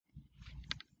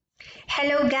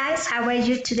Hello guys, how are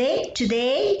you today?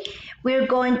 Today we're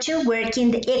going to work in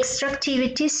the extra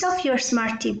activities of your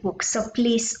Smarty book. So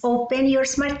please open your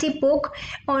Smarty book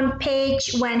on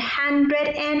page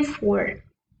 104.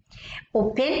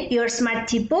 Open your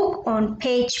Smarty book on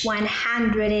page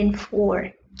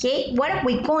 104. Okay, what are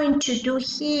we going to do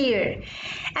here?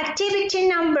 Activity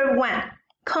number 1.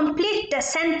 Complete the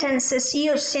sentences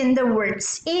using the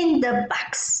words in the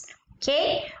box.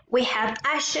 Okay, we have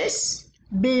ashes,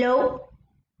 blow,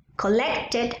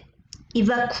 collected,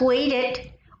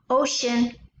 evacuated,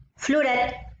 ocean,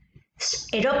 flooded,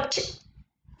 erupted,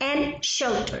 and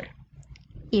shelter.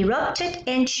 Erupted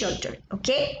and shelter.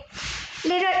 Okay.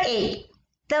 Letter A.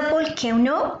 The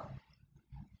volcano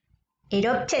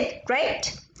erupted,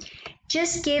 right?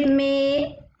 Just give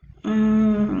me.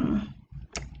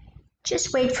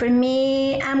 Just wait for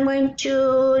me. I'm going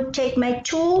to take my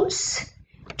tools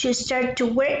to start to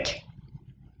work.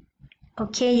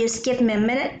 Okay, just give me a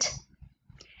minute.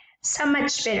 So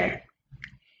much better.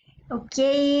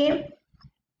 Okay.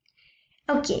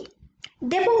 Okay.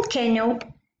 The volcano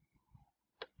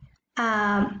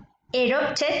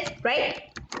erupted, right?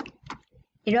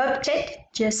 Erupted.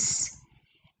 Just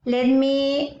let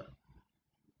me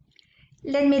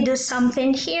do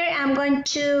something here. I'm going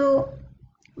to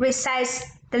resize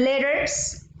the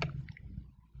letters.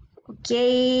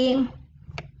 Okay.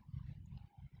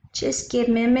 Just give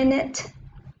me a minute.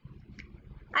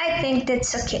 I think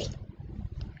that's okay.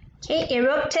 Okay,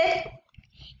 erupted,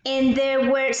 and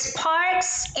there were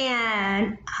sparks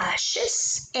and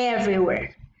ashes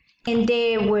everywhere. And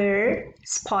there were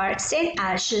sparks and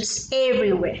ashes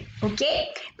everywhere. Okay,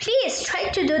 please try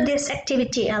to do this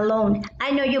activity alone.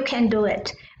 I know you can do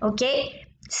it. Okay,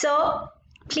 so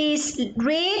please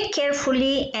read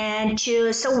carefully and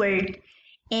choose a word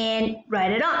and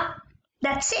write it on.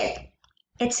 That's it.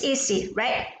 It's easy,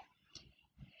 right?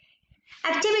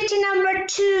 Activity number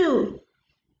 2.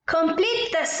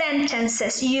 Complete the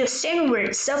sentences using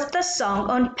words of the song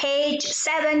on page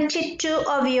 72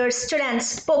 of your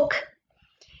student's book.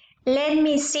 Let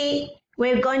me see.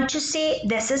 We're going to see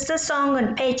this is the song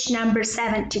on page number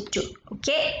 72.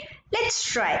 Okay, let's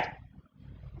try.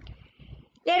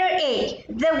 Letter A.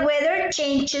 The weather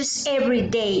changes every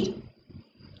day.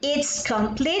 It's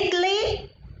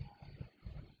completely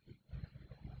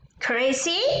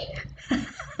crazy.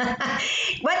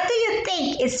 What do you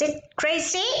think? Is it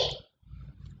crazy?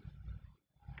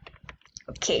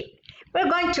 Okay, we're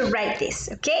going to write this,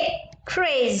 okay?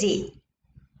 Crazy.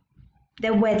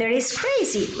 The weather is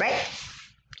crazy, right?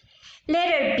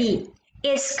 Letter B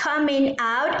is coming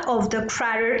out of the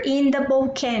crater in the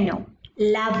volcano.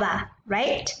 Lava,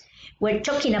 right? We're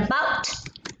talking about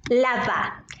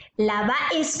lava. Lava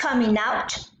is coming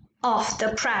out of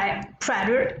the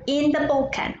crater in the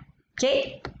volcano,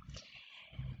 okay?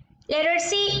 Letter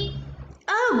C.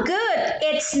 Oh, good.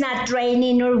 It's not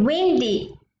raining or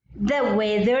windy. The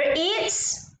weather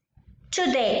is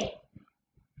today.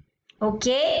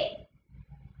 Okay.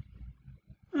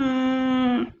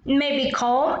 Maybe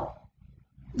calm.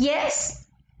 Yes.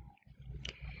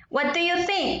 What do you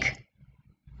think?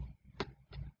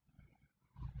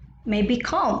 Maybe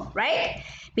calm, right?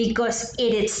 Because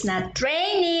it is not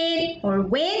raining or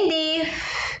windy.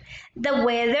 The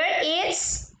weather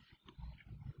is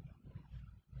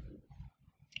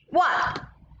what?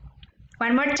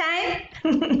 One more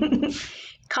time.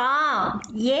 Calm.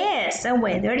 Yes, the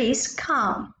weather is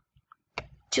calm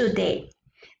today.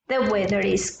 The weather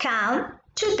is calm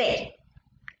today.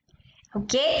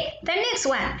 Okay, the next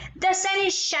one. The sun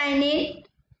is shining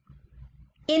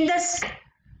in the sky.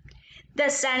 The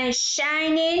sun is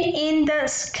shining in the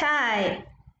sky.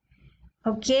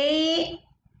 Okay.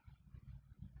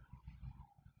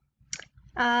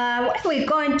 What are we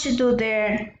going to do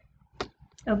there?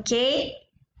 Okay,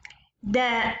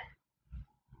 the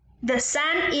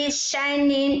sun is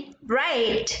shining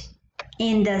bright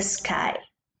in the sky.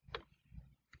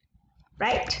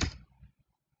 Right?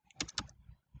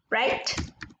 Right?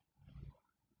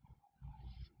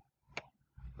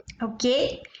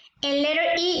 Okay, and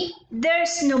letter E,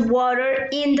 there's no water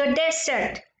in the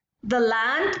desert. The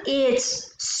land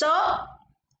is so.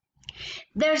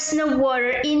 There's no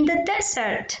water in the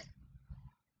desert.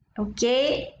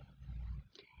 Okay.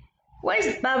 What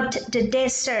about the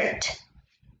desert?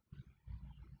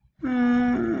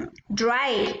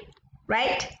 Dry,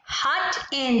 right? Hot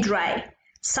and dry.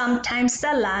 Sometimes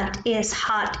the land is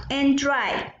hot and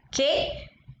dry. Okay?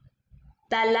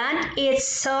 The land is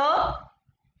so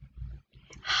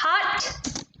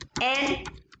hot and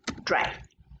dry.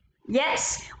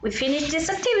 Yes, we finished this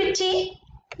activity.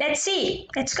 Let's see.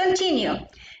 Let's continue.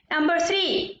 Number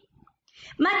 3.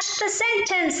 Match the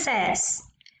sentences.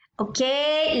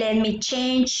 Okay, let me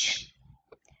change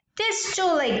this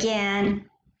tool again.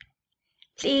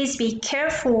 Please be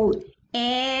careful,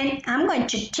 and I'm going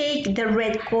to take the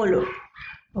red color.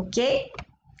 Okay,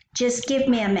 just give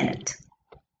me a minute.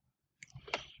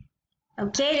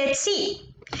 Okay, let's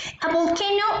see. A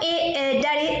volcano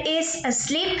that is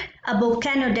asleep. A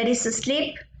volcano that is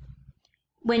asleep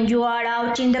when you are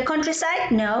out in the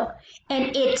countryside? No.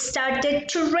 And it started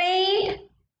to rain?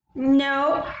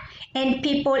 No. And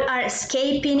people are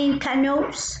escaping in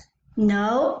canoes?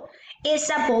 No. It's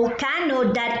a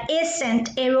volcano that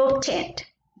isn't erupting.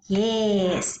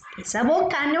 Yes, it's a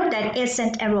volcano that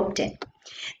isn't erupting.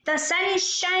 The sun is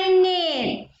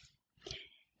shining.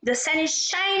 The sun is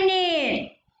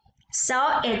shining.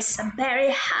 So it's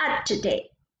very hot today.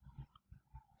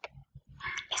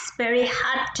 It's very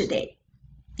hot today.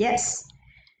 Yes.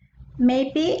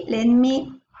 Maybe let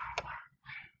me.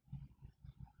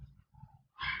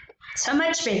 So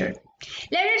much better.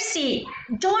 Letter C.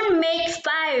 Don't make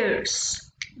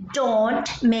fires.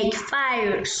 Don't make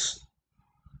fires.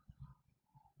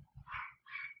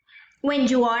 When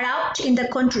you are out in the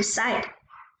countryside.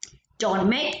 Don't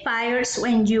make fires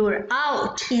when you're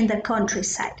out in the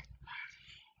countryside.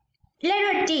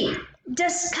 Letter D. The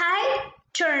sky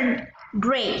turned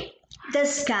gray. The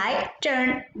sky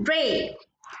turned gray.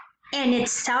 And it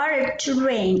started to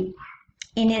rain.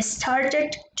 And it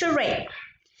started to rain.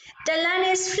 The land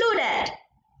is flooded.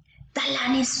 The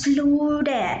land is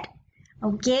flooded.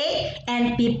 Okay?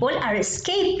 And people are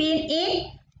escaping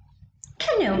in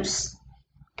canoes.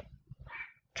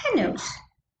 Canoes.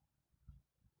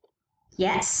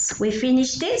 Yes, we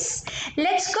finished this.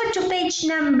 Let's go to page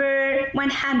number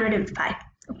 105.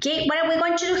 Okay, what are we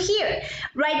going to do here?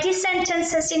 Write these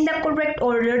sentences in the correct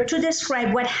order to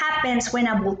describe what happens when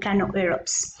a volcano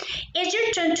erupts. It's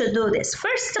your turn to do this.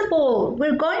 First of all,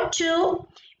 we're going to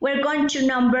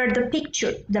number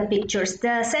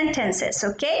the sentences,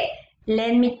 okay?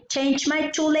 Let me change my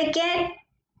tool again.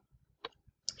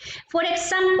 For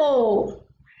example,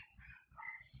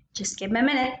 just give me a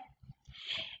minute.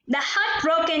 The hot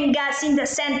rock and gas in the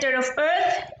center of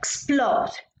Earth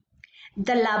explode.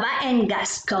 The lava and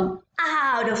gas come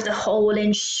out of the hole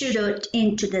and shoot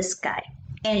into the sky.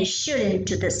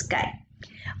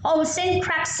 Holes and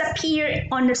cracks appear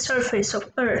on the surface of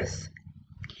Earth.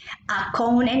 A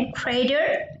cone and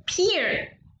crater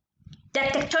appear. The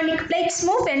tectonic plates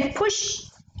move and push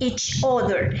each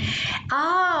other.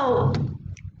 Oh,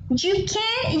 you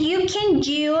can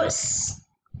use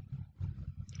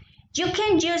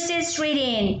this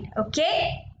reading,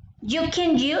 okay? You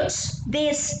can use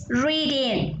this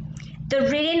reading, the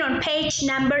reading on page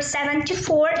number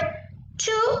 74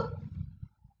 to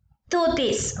do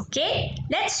this, okay?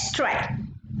 Let's try.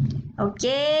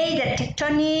 Okay, the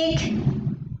tectonic.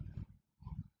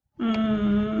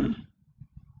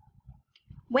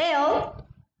 Well,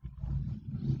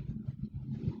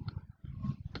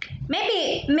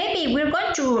 maybe we're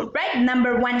going to write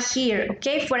number 1 here,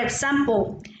 okay? For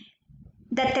example,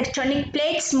 the tectonic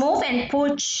plates move and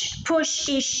push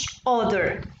each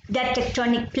other. The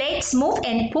tectonic plates move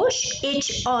and push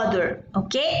each other,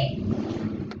 okay?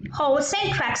 Holes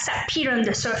and cracks appear on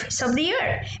the surface of the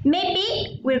Earth.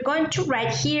 Maybe we're going to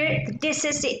write here, this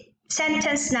is it,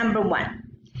 sentence number 1.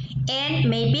 And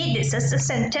maybe this is the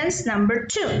sentence number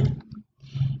 2.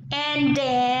 And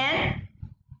then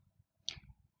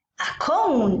a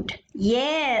cone,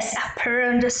 yes,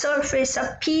 appear on the surface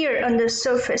of the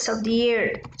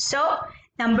Earth. So,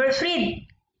 number 3.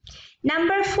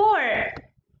 Number 4.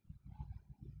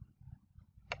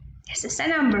 This is a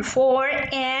number 4.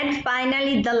 And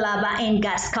finally, the lava and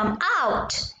gas come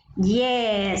out.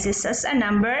 Yes, this is a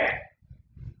number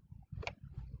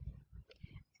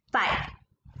 5.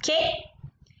 Okay?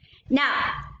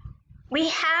 Now, we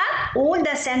have all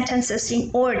the sentences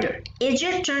in order. It's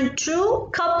your turn to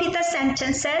copy the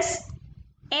sentences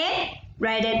and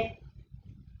write it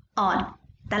on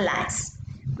the lines.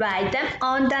 Write them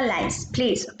on the lines,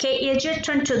 please. Okay, it's your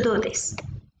turn to do this.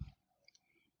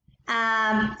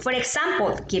 For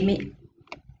example,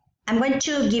 I'm going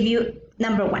to give you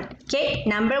number 1. Okay,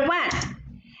 number 1.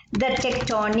 The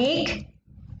tectonic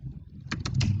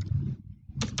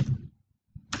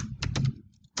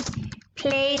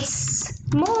plates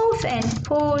move and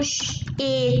push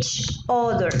each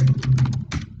other,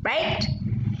 right?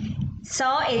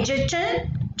 So it's your turn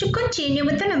to continue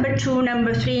with the number 2,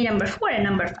 number 3, number 4, and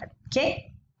number 5,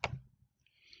 okay?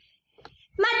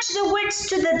 Match the words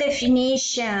to the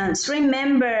definitions.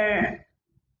 Remember,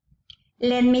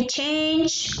 let me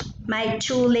change my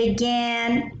tool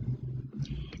again.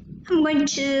 I'm going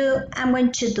to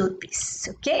do this,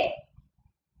 okay?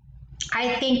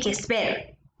 I think it's better,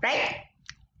 right?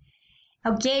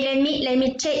 Okay, let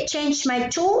me change my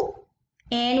tool,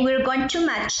 and we're going to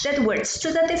match the words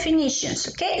to the definitions.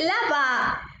 Okay,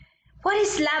 lava. What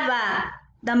is lava?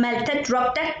 The melted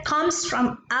rock that comes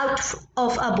from out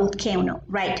of a volcano,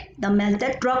 right? The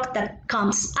melted rock that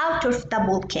comes out of the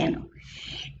volcano.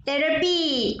 Letter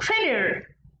B, crater.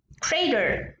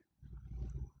 Crater.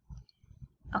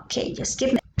 Okay, just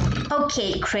give me.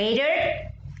 Okay,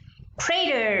 crater.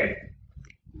 Crater.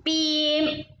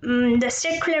 B, the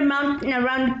circular mountain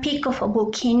around the peak of a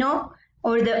volcano,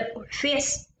 or the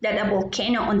face that a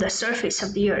volcano on the surface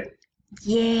of the earth.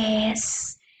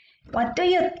 Yes. What do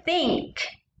you think?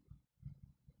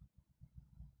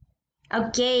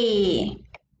 Okay.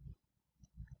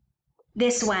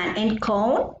 This one, and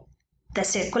cone, the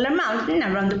circular mountain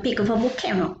around the peak of a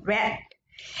volcano, right?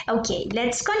 Okay,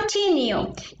 let's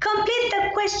continue. Complete the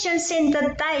questions in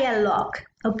the dialogue.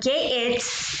 Okay,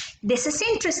 this is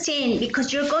interesting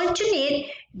because you're going to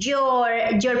need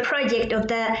your project of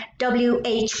the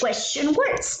WH question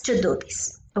words to do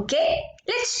this. Okay,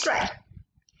 let's try.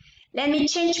 Let me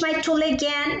change my tool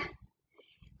again.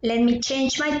 Let me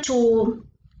change my tool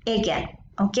again.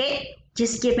 Okay,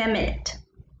 just give me a minute.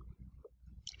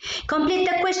 Complete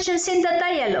the questions in the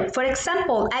dialogue. For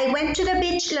example, I went to the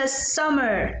beach last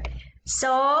summer.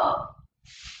 So,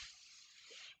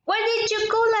 where did you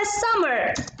go last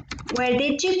summer? Where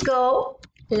did you go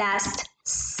last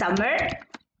summer?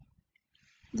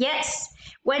 Yes,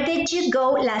 where did you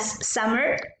go last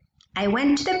summer? I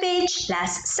went to the beach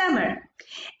last summer.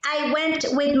 I went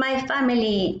with my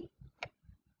family.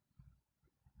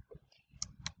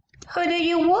 Who do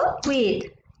you walk with?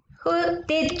 Who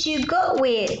did you go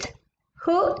with?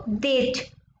 Who did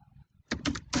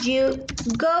you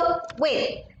go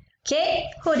with? Okay,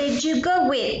 who did you go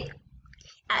with?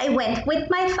 I went with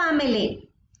my family.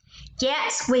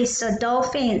 Yes, we saw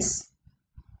dolphins.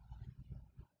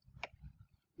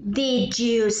 Did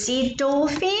you see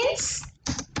dolphins?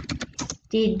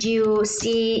 Did you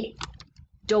see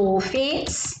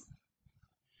dolphins?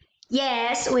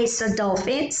 Yes, we saw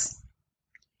dolphins.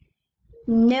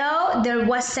 No, there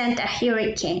wasn't a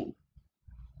hurricane.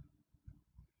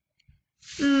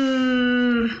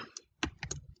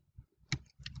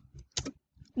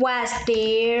 Was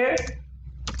there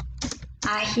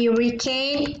a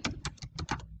hurricane?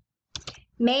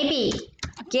 Maybe.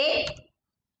 Okay.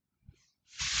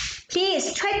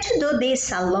 Please try to do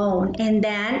this alone, and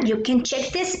then you can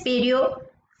check this video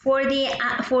for the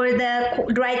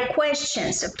right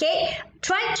questions. Okay.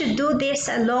 Try to do this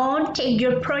alone. Take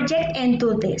your project and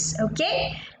do this.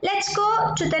 Okay. Let's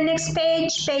go to the next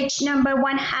page. Page number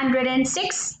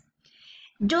 106.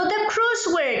 Do the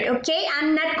crossword. Okay.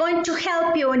 I'm not going to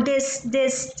help you in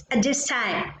this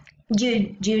time.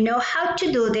 You know how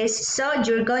to do this, so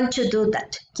you're going to do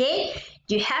that. Okay.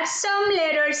 You have some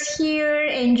letters here,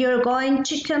 and you're going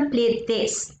to complete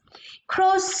this.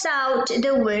 Cross out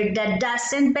the word that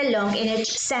doesn't belong in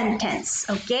each sentence.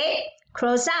 Okay.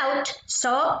 Cross out.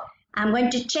 So I'm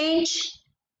going to change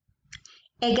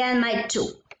again my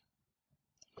tool.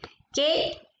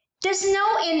 Okay. The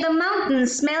snow in the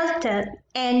mountains melted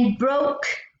and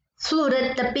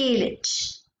flooded the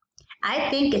village. I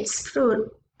think it's flood.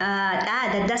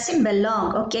 That doesn't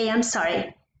belong. Okay, I'm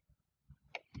sorry.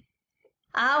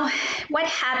 Oh, what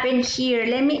happened here?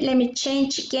 Let me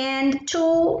change again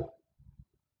to.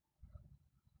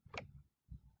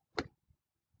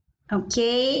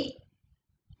 Okay.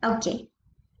 Okay.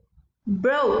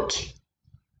 Broke.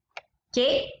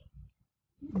 Okay.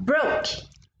 Broke.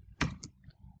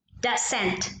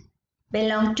 Doesn't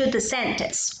belong to the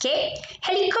sentence. Okay.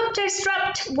 Helicopters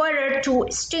dropped water to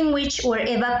extinguish or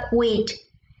evacuate.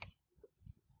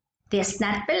 This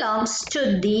not belongs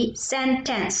to the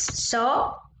sentence.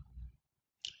 So,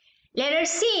 letter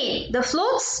C. The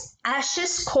floods,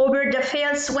 ashes covered the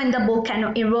fields when the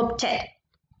volcano erupted.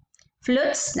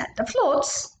 Floods, not the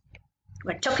floods.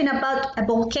 We're talking about a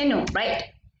volcano, right?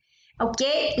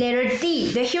 Okay, letter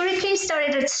D. The hurricane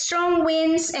started with strong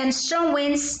winds, and strong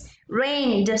winds,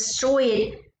 rain,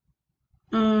 destroyed.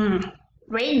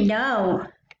 Rain, no.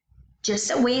 Just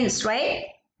the winds, right?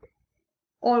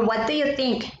 Or what do you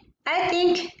think? I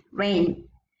think rain.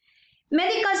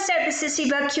 Medical services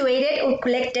evacuated or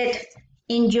collected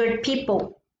injured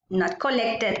people. Not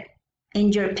collected,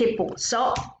 injured people.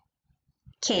 So,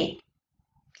 okay.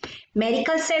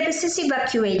 Medical services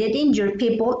evacuated injured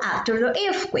people after the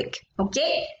earthquake.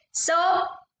 Okay. So,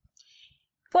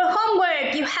 for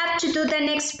homework, you have to do the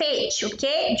next page.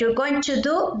 Okay. You're going to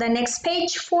do the next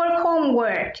page for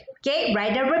homework. Okay.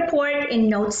 Write a report and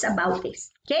notes about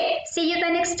this. Okay. See you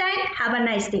the next time. Have a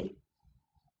nice day.